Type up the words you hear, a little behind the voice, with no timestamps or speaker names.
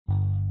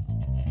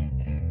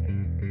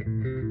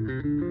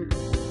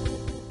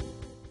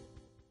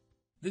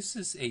This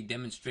is a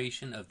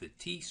demonstration of the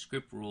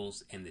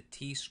tScriptRules and the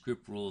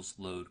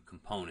tScriptRulesLoad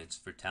components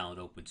for Talend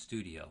Open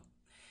Studio.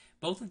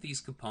 Both of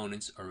these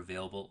components are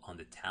available on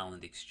the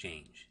Talend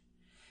Exchange.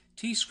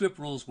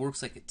 tScriptRules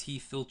works like a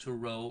tfilter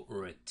row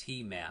or a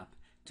tmap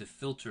to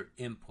filter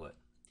input.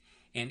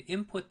 And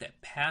input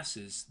that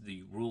passes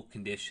the rule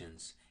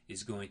conditions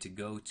is going to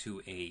go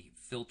to a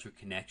filter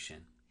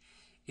connection.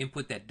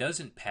 Input that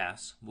doesn't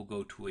pass will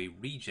go to a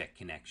reject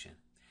connection.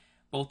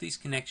 Both these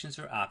connections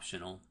are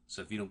optional,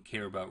 so if you don't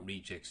care about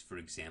rejects, for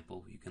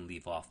example, you can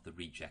leave off the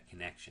reject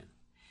connection.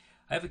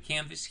 I have a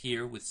canvas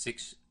here with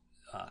 6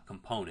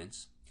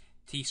 components.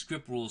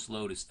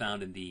 tScriptRulesLoad is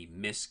found in the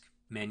MISC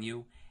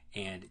menu,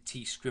 and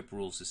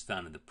tScriptRules is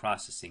found in the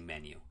processing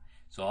menu.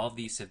 So all of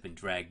these have been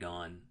dragged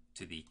on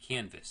to the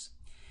canvas.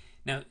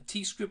 Now,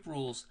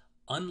 tScriptRules,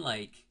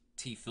 unlike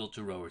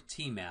tfilter row or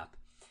tmap,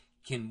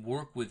 can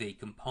work with a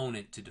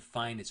component to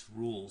define its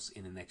rules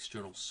in an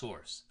external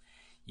source.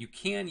 You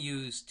can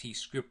use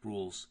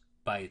tScriptRules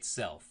by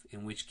itself,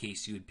 in which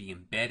case you would be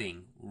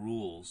embedding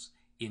rules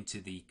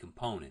into the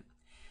component.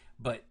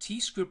 But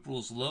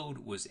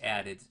tScriptRulesLoad was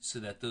added so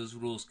that those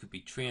rules could be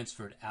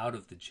transferred out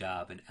of the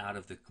job and out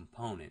of the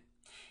component.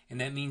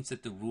 And that means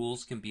that the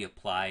rules can be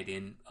applied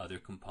in other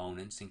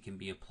components and can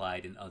be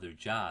applied in other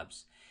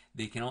jobs.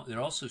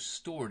 They're also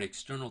stored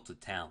external to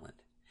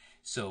Talend.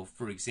 So,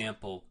 for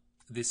example,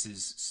 this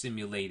is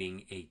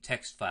simulating a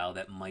text file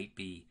that might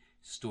be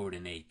stored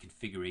in a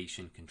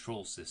configuration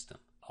control system.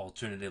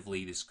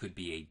 Alternatively, this could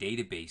be a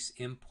database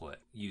input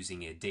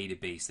using a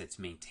database that's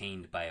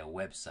maintained by a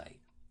website.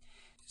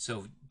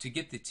 So to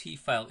get the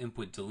t-file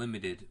input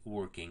delimited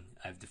working,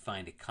 I've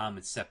defined a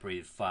comment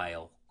separated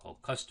file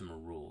called customer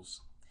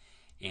rules,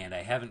 and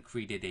I haven't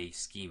created a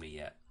schema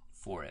yet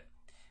for it.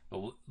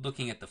 But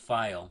looking at the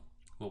file,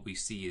 what we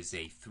see is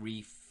a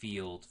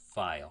 3-field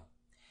file.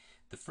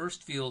 The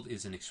first field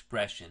is an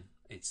expression.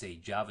 It's a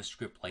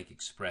JavaScript-like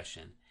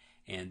expression,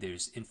 and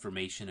there's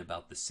information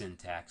about the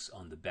syntax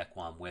on the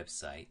Bekwam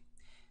website.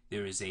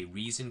 There is a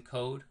reason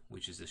code,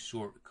 which is a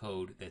short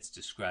code that's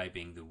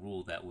describing the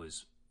rule that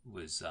was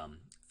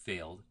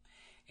failed,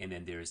 and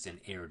then there's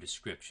an error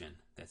description.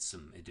 That's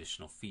some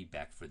additional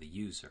feedback for the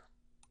user.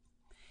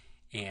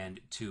 And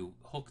to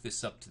hook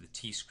this up to the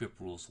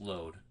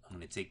tScriptRulesLoad, I'm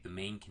going to take the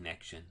main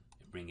connection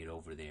and bring it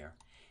over there.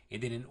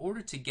 And then in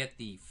order to get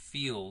the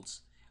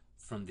fields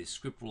from the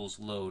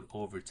tScriptRulesLoad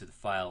over to the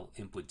file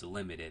input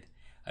delimited,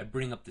 I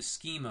bring up the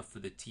schema for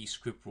the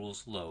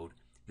tScriptRulesLoad.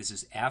 This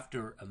is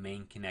after a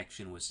main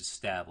connection was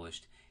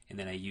established, and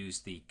then I use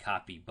the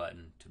copy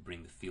button to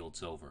bring the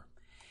fields over.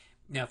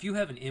 Now, if you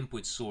have an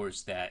input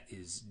source that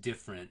is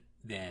different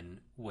than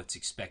what's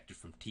expected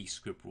from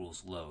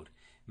tScriptRulesLoad,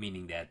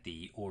 meaning that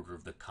the order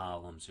of the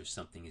columns or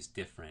something is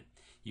different,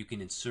 you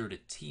can insert a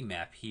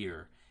tmap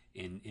here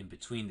in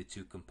between the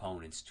two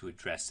components to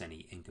address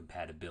any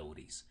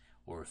incompatibilities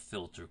or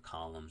filter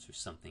columns or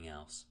something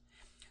else.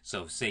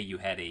 So say you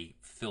had a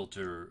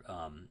filter,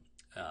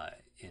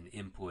 an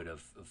input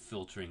of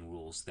filtering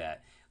rules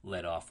that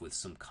led off with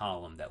some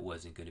column that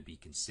wasn't going to be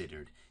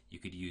considered. You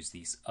could use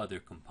these other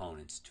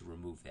components to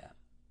remove that.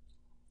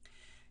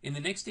 In the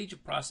next stage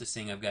of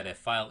processing, I've got a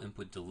file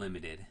input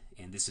delimited,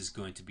 and this is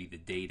going to be the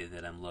data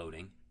that I'm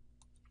loading.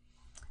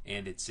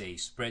 And it's a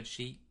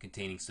spreadsheet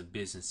containing some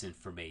business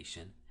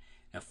information.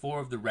 Now, 4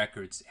 of the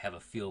records have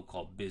a field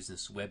called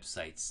business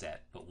website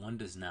set, but 1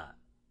 does not.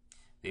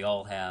 They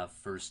all have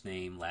first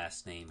name,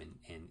 last name,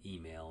 and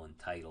email and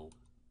title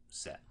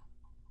set.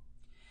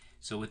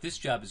 So what this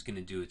job is going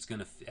to do, it's going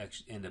to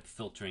end up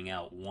filtering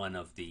out one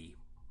of the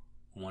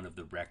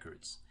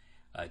records.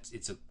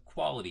 It's a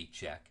quality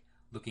check,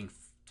 looking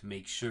to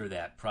make sure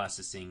that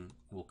processing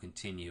will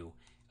continue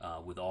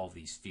with all of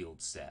these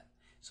fields set.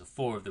 So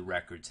 4 of the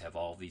records have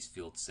all of these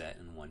fields set,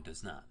 and 1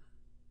 does not.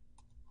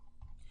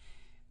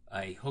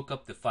 I hook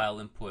up the file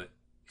input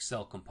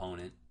Excel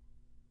component,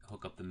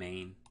 hook up the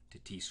main to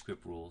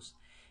tScriptRules,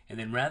 and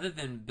then rather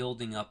than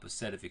building up a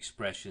set of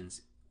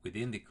expressions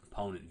within the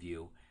component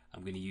view,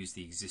 I'm going to use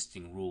the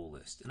existing rule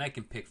list, and I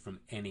can pick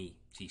from any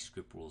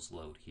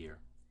tScriptRulesLoad here.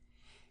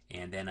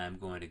 And then I'm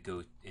going to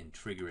go and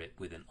trigger it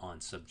with an on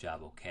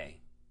subjob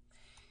OK.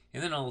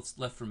 And then all that's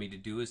left for me to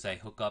do is I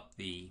hook up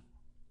the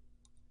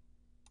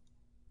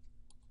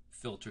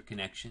filter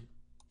connection,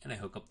 and I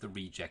hook up the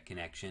reject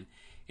connection,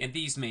 and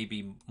these may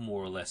be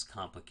more or less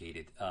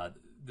complicated.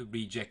 The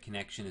reject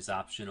connection is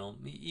optional.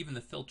 Even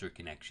the filter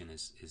connection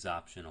is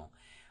optional.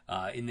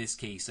 In this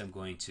case, I'm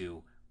going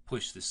to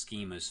push the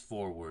schemas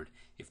forward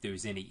if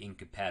there's any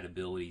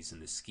incompatibilities in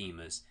the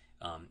schemas.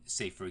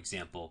 Say, for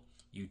example,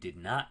 you did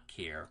not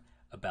care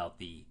about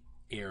the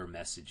error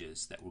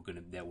messages that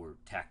were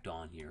tacked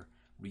on here,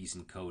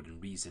 reason code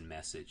and reason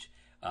message.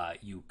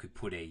 You could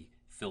put a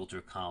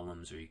filter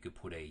columns, or you could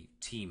put a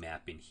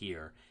tmap in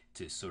here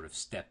to sort of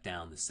step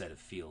down the set of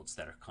fields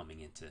that are coming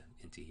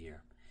into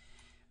here.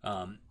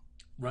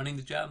 Running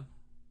the job,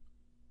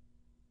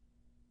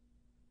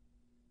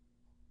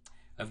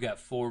 I've got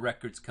 4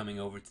 records coming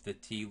over to the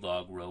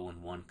tlog row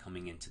and 1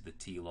 coming into the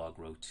tlog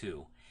row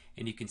 2.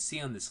 And you can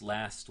see on this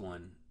last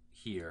one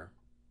here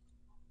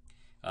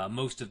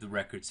Most of the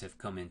records have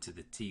come into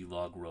the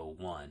tlog row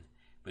 1.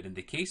 But in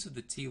the case of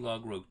the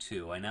tlog row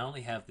 2, I not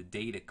only have the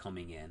data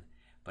coming in,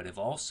 but I've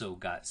also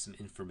got some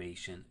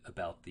information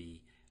about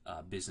the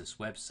business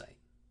website.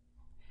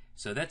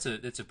 So that's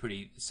a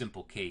pretty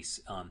simple case.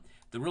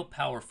 The real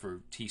power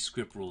for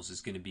tScriptRules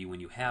is going to be when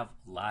you have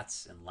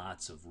lots and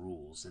lots of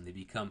rules and they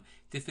become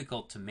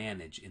difficult to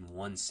manage in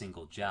one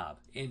single job.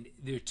 And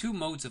there are two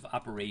modes of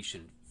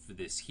operation for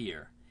this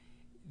here.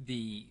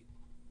 The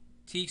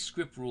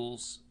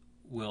tScriptRules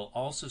will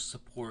also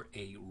support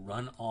a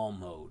run all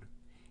mode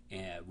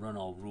and run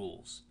all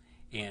rules.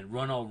 And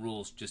run all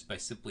rules, just by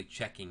simply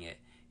checking it,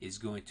 is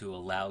going to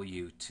allow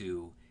you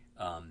to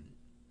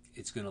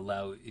it's going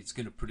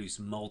to produce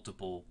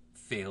multiple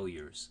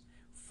failures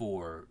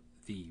for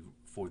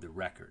the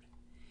record.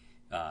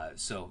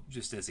 So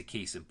just as a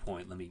case in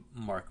point, let me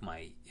mark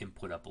my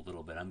input up a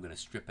little bit. I'm going to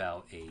strip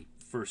out a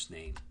first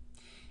name,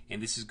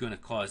 and this is going to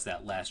cause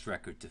that last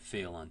record to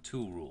fail on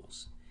 2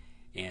 rules.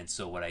 And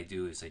so what I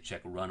do is I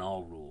check run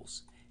all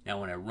rules. Now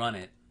when I run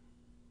it,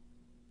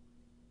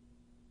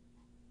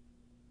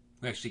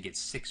 we actually get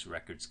 6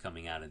 records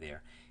coming out of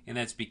there, and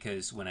that's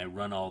because when I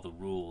run all the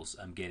rules,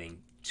 I'm getting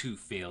 2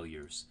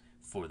 failures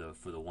for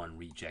the one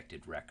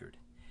rejected record.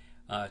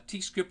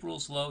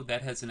 tScriptRulesLoad,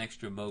 that has an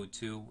extra mode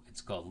too.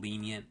 It's called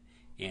lenient,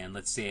 and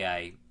let's say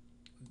I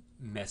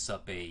mess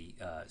up a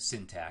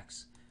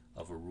syntax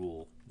of a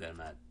rule that I'm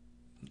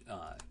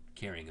not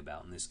caring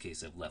about. In this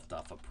case, I've left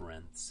off a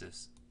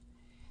parenthesis,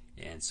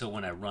 and so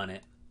when I run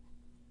it,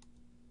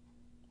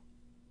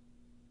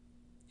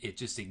 it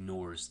just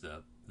ignores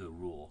the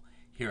rule.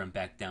 Here I'm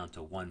back down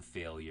to 1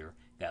 failure.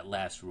 That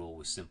last rule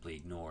was simply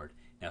ignored.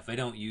 Now if I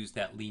don't use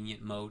that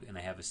lenient mode and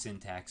I have a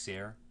syntax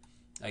error,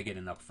 I get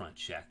an upfront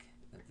check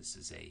that this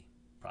is a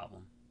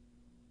problem.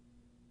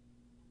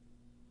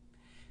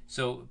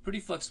 So a pretty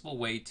flexible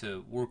way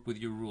to work with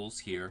your rules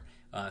here.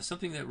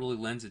 Something that really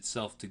lends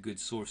itself to good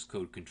source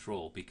code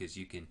control, because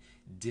you can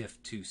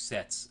diff 2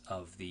 sets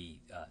of the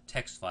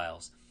text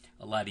files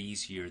a lot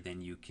easier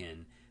than you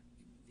can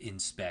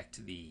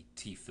inspect the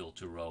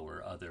tfilter row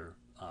or other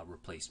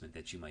replacement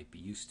that you might be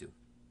used to.